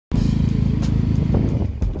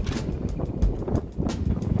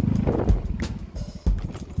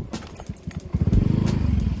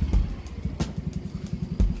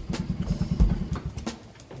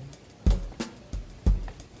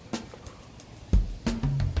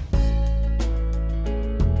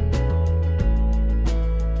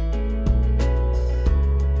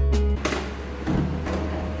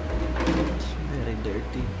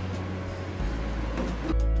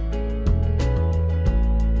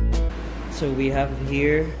So we have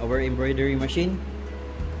here our embroidery machine,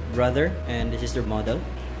 brother, and this is the model.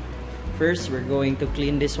 First, we're going to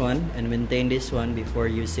clean this one and maintain this one before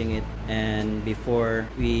using it and before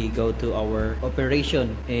we go to our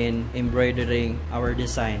operation in embroidering our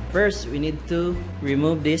design. First, we need to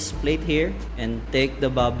remove this plate here and take the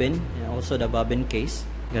bobbin and also the bobbin case.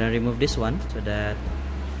 I'm gonna remove this one so that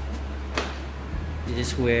this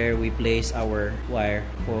is where we place our wire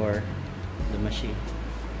for the machine.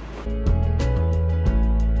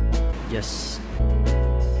 Just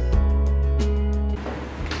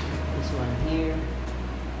here,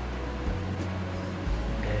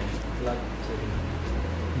 and plug to it,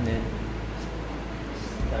 and then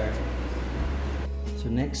start.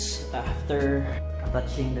 So next, after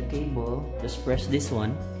attaching the cable, just press this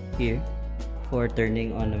one here for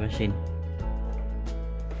turning on the machine.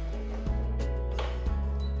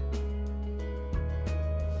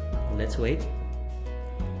 Let's wait.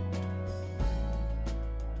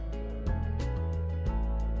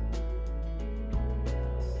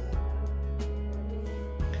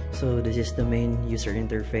 So this is the main user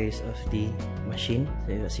interface of the machine.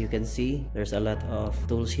 So as you can see, there's a lot of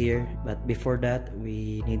tools here, but before that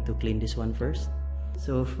we need to clean this one first.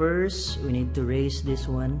 So first we need to raise this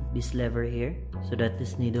one, this lever here, so that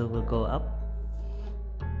this needle will go up.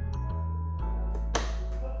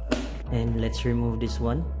 And let's remove this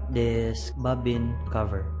one, this bobbin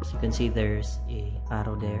cover. As you can see, there's a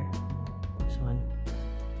arrow there, this one,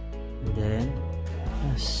 and then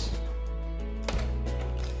yes.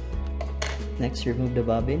 Next, remove the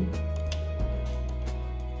bobbin.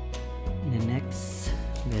 And then next,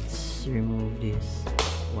 let's remove this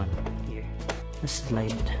one here. Let's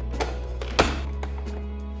slide it.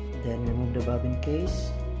 Then remove the bobbin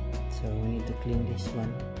case. So we need to clean this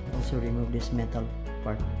one. Also remove this metal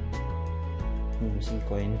part. I'm using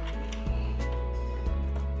coin.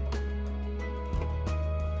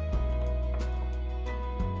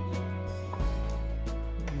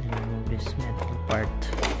 And remove this metal part.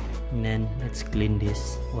 And then let's clean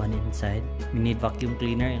this one inside. We need vacuum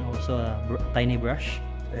cleaner and also a tiny brush.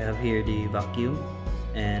 So I have here the vacuum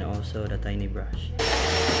and also the tiny brush.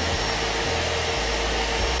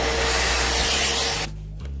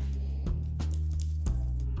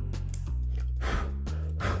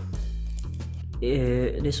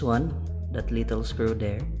 This one, that little screw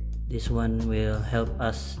there, this one will help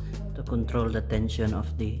us to control the tension of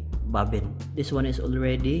the bobbin. This one is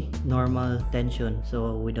already normal tension,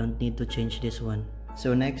 so we don't need to change this one.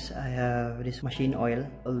 So next, I have this machine oil.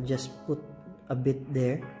 I'll just put a bit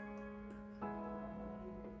there.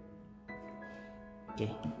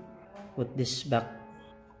 Okay, put this back,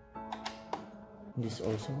 this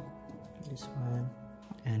also, this one,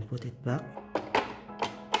 and put it back.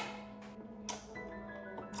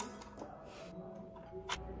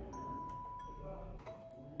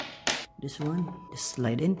 This one, just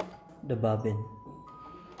slide in the bobbin.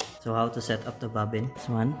 So how to set up the bobbin? This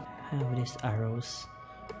one, have these arrows,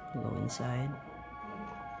 go inside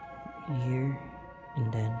here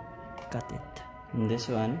and then cut it. And this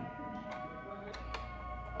one,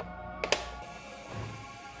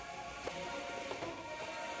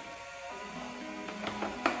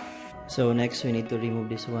 so next we need to remove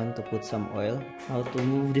this one to put some oil. How to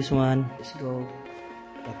move this one? Just go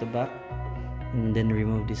at the back and then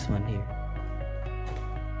remove this one here.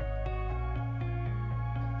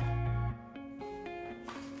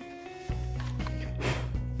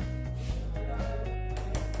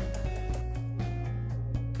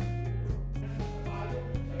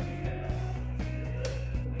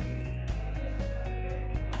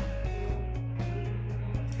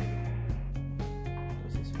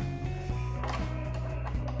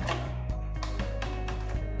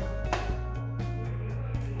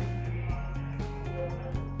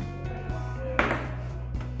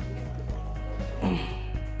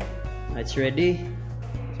 It's ready.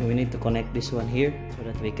 So we need to connect this one here so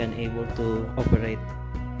that we can able to operate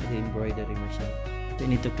the embroidery machine. So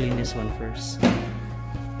we need to clean this one first.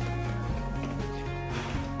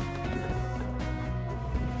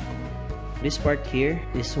 This part here,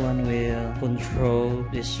 this one will control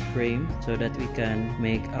this frame so that we can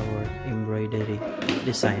make our embroidery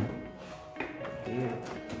design. Here,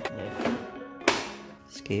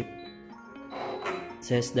 escape.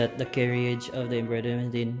 Says that the carriage of the embroidery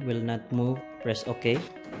machine will not move. Press OK.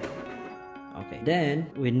 Okay, then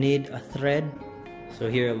we need a thread. So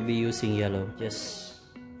here I'll be using yellow. Just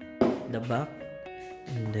the back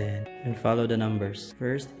and follow the numbers.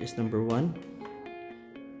 First is number 1.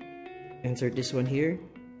 Insert this one here,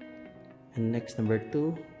 and next number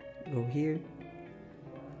 2, go here.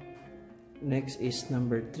 Next is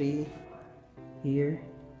number 3 here,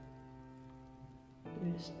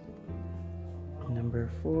 Number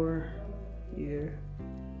 4 here.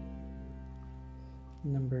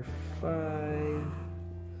 Number 5.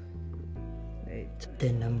 Wait.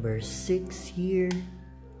 Then number 6 here.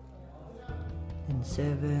 And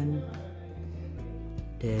 7.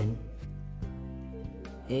 Then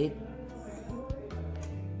 8.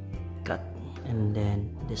 Cut. And then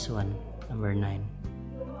this one, number 9.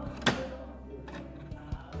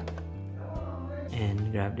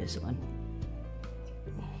 And grab this one.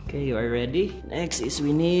 Okay, you are ready. Next is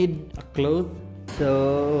we need a cloth.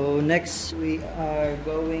 So next we are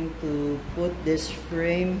going to put this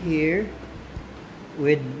frame here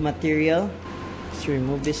with material. Let's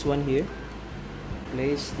remove this one here.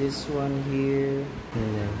 Place this one here.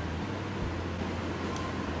 And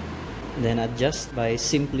then adjust by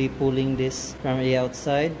simply pulling this from the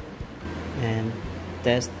outside and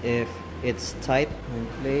test if it's tight.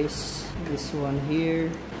 And place this one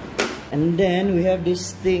here. And then we have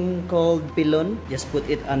this thing called pilon. Just put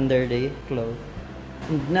it under the cloth.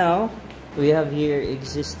 And now we have here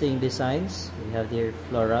existing designs. We have here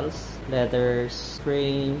florals, letters,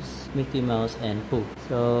 cranes, Mickey Mouse, and Pooh.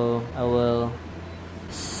 So I will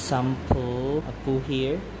sample a Pooh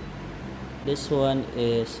here. This one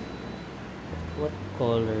is what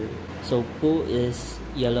color? So Pooh is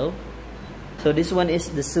yellow. So this one is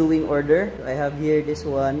the sewing order. I have here this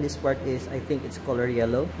one. This part is, I think it's color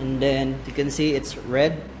yellow. And then you can see it's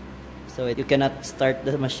red. So you cannot start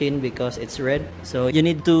the machine because it's red. So you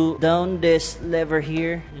need to down this lever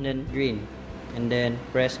here and then green. And then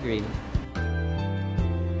press green.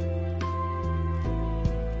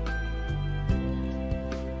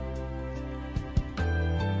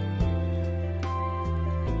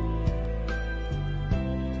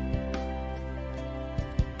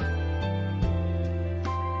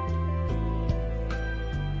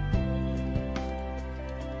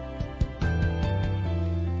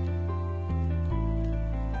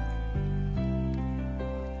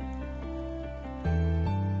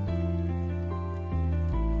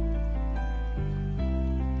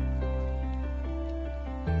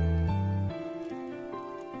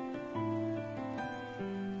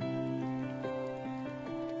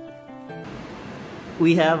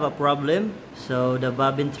 We have a problem. So the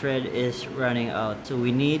bobbin thread is running out. So we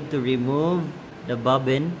need to remove the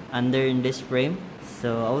bobbin under in this frame.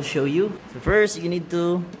 So I'll show you. So first you need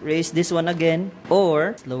to raise this one again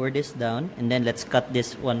or lower this down, and then let's cut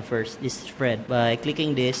this one first, this thread, by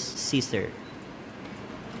clicking this scissor.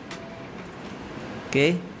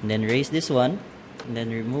 Okay, and then raise this one, and then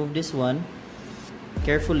remove this one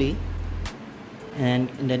carefully, and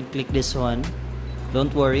then click this one.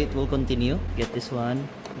 Don't worry, it will continue. Get this one.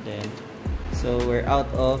 Then, so we're out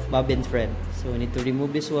of bobbin thread. So we need to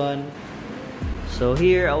remove this one. So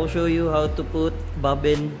here I will show you how to put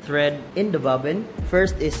bobbin thread in the bobbin.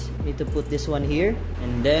 First is you need to put this one here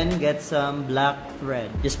and then get some black thread.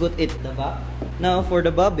 Just put it at the back. Now for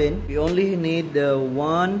the bobbin, we only need the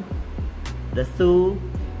 1, the 2,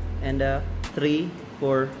 and the 3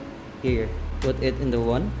 for here. Put it in the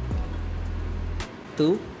 1,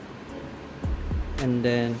 2. And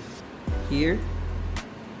then here,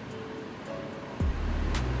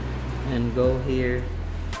 and go here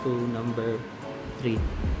to number 3.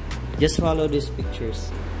 Just follow these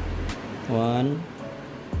pictures. 1,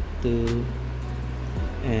 2,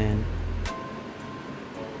 and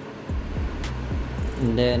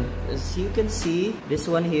then as you can see, this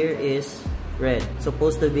one here is red. It's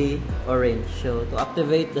supposed to be orange. So to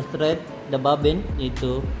activate the thread, the bobbin, you need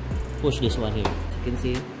to push this one here. As you can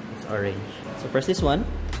see, it's orange. So press this one.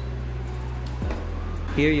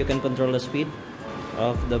 Here you can control the speed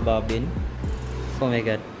of the bobbin. Oh my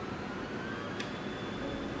god.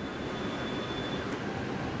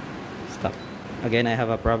 Stop. Again, I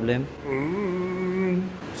have a problem.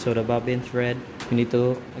 So the bobbin thread, you need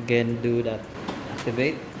to again do that.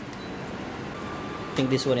 Activate. I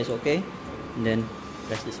think this one is okay. And then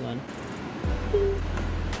press this one.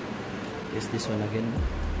 Press this one again.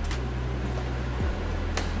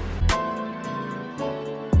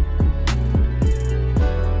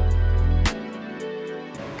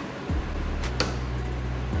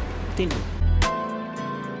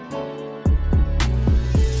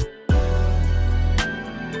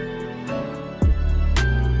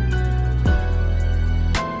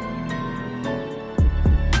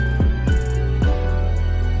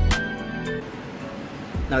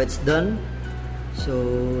 Now it's done.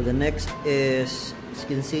 So the next is, as you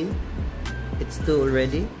can see, it's 2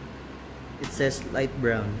 already. It says light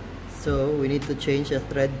brown. So we need to change the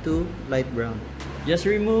thread to light brown. Just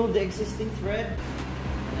remove the existing thread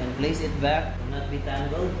and place it back, will not be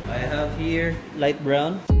tangled. I have here light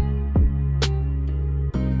brown.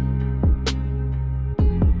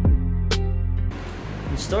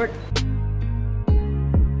 and start.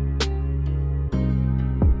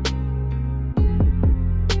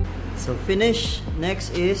 So finish.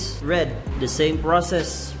 Next is red. The same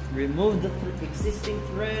process. Remove the existing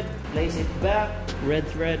thread, place it back, red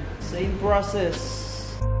thread, same process.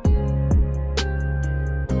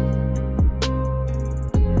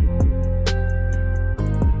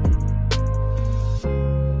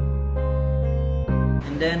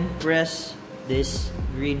 Then press this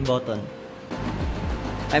green button.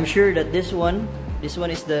 I'm sure that this one is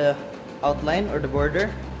the outline or the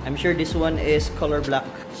border. I'm sure this one is color black.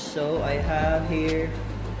 So I have here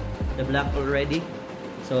the black already.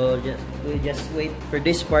 So we just wait for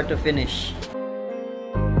this part to finish.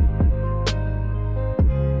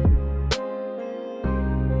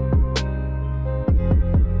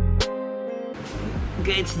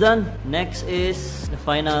 Okay, it's done. Next is the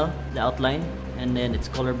final, the outline. And then it's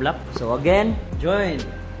color black. So again, join.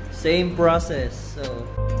 Same process. So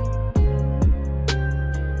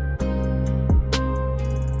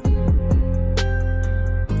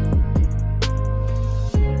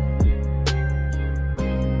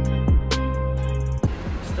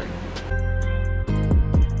start.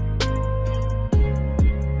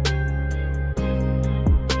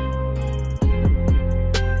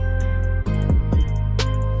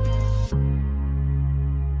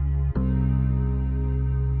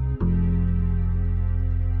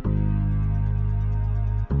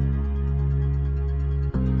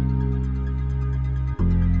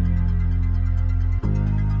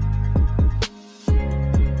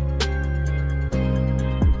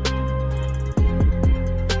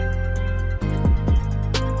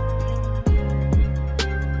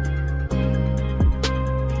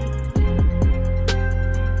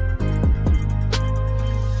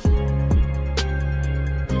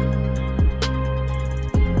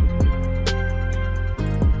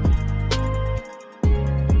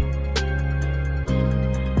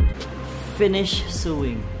 Finish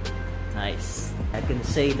sewing. Nice. I can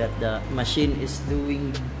say that the machine is doing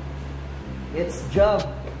its job.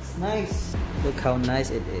 It's nice. Look how nice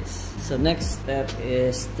it is. So next step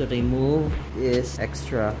is to remove this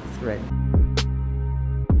extra thread.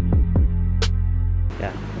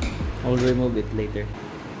 Yeah, I'll remove it later.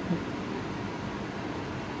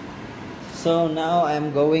 So now I'm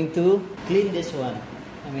going to clean this one.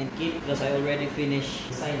 Because I already finished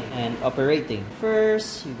designing and operating.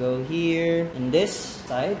 First, you go here in this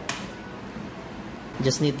side.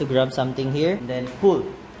 Just need to grab something here and then pull.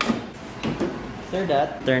 After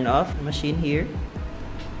that, turn off the machine here.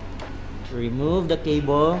 Remove the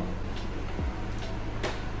cable.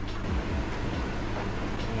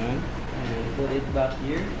 And then put it back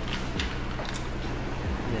here.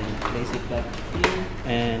 Then place it back here.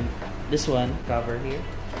 And this one, cover here.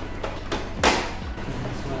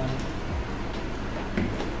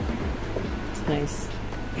 It's nice.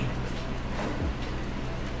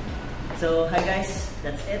 So hi guys,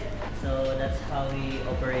 that's it. So that's how we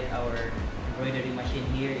operate our embroidery machine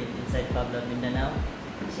here inside Pablo, Mindanao.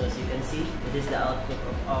 So as you can see, this is the output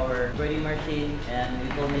of our embroidery machine, and we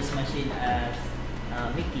call this machine as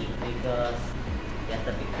Mickey because he has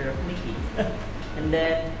the picture of Mickey. And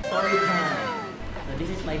then story time. So this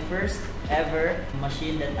is my first ever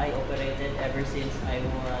machine that I operated ever since I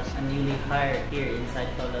was newly hired here inside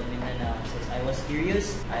Pablo, Mindanao. Since I was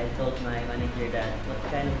curious, I told my manager that what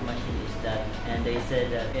kind of machine is that, and they said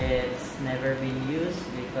that it's never been used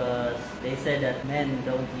because they said that men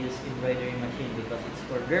don't use embroidery machine because it's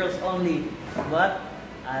for girls only. But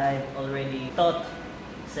I've already taught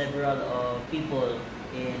several of people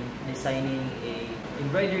in designing a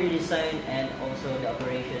embroidery design and also the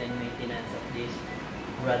operation and maintenance of this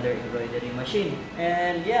rather embroidery machine.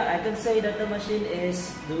 And yeah, I can say that the machine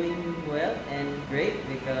is doing well and great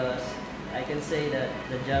because I can say that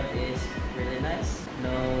the job is really nice,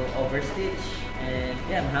 no overstitch, and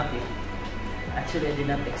yeah, I'm happy. Actually, I did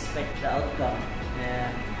not expect the outcome.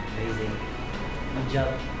 Yeah, amazing. Good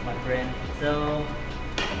job, my friend. So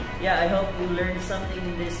yeah, I hope you learned something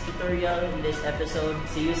in this tutorial, in this episode.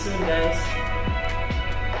 See you soon, guys.